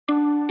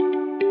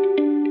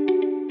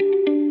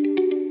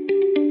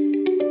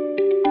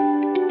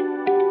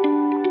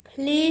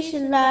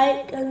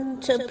like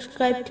and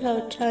subscribe to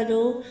our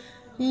channel.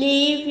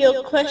 Leave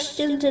your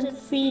questions and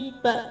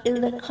feedback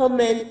in the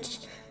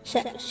comments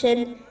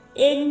section.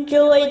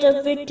 Enjoy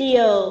the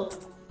video.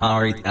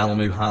 Arit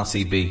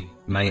al-Muhasibi,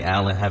 may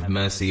Allah have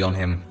mercy on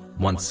him,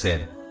 once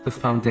said, "The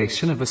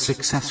foundation of a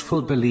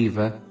successful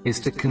believer is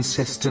to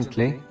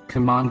consistently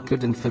command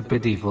good and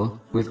forbid evil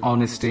with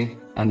honesty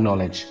and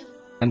knowledge,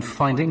 and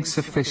finding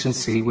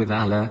sufficiency with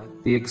Allah,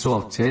 the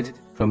Exalted,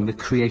 from the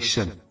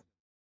creation.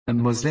 A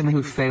Muslim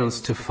who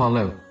fails to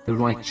follow the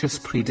righteous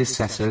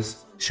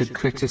predecessors should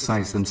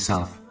criticize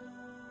themselves.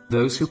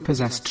 Those who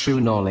possess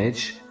true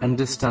knowledge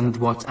understand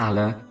what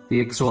Allah, the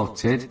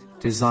Exalted,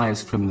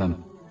 desires from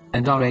them,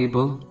 and are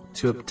able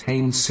to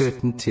obtain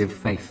certainty of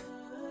faith.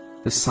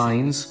 The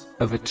signs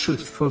of a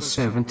truthful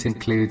servant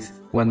include: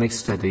 when they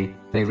study,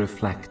 they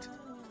reflect;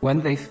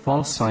 when they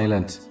fall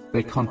silent,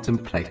 they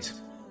contemplate;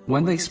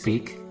 when they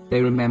speak,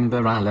 they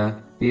remember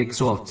Allah, the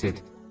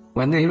Exalted;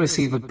 when they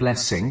receive a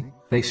blessing,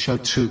 they show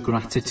true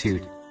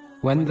gratitude;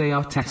 when they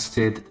are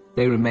tested,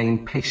 they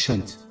remain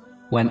patient;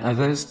 when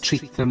others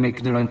treat them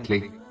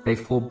ignorantly, they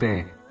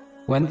forbear;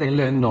 when they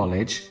learn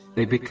knowledge,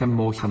 they become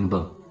more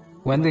humble;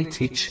 when they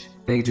teach,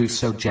 they do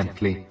so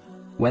gently;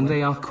 when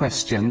they are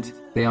questioned,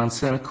 they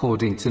answer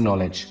according to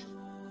knowledge.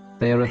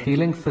 They are a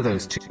healing for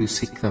those who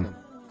seek them,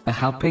 a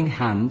helping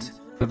hand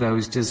for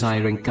those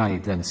desiring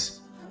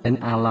guidance, an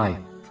ally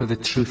for the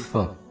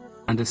truthful,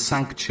 and a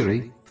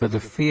sanctuary for the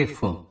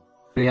fearful.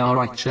 They are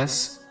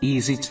righteous,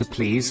 easy to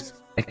please,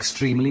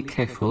 extremely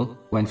careful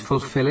when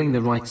fulfilling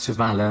the rights of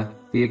Allah,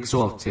 the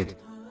Exalted.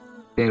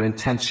 Their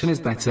intention is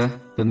better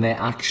than their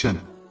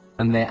action,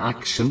 and their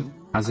action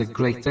has a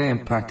greater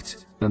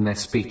impact than their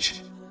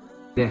speech.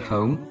 Their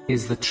home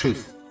is the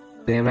truth.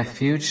 Their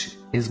refuge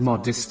is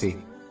modesty.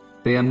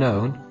 They are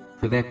known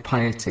for their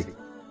piety.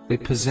 They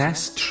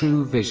possess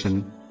true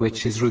vision,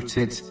 which is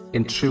rooted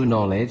in true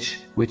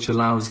knowledge, which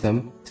allows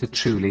them to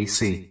truly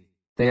see.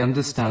 They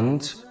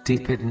understand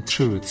deep hidden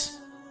truths.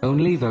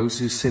 Only those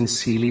who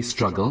sincerely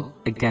struggle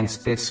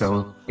against their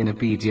soul in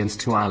obedience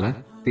to Allah,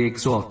 the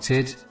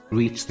Exalted,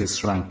 reach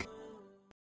this rank.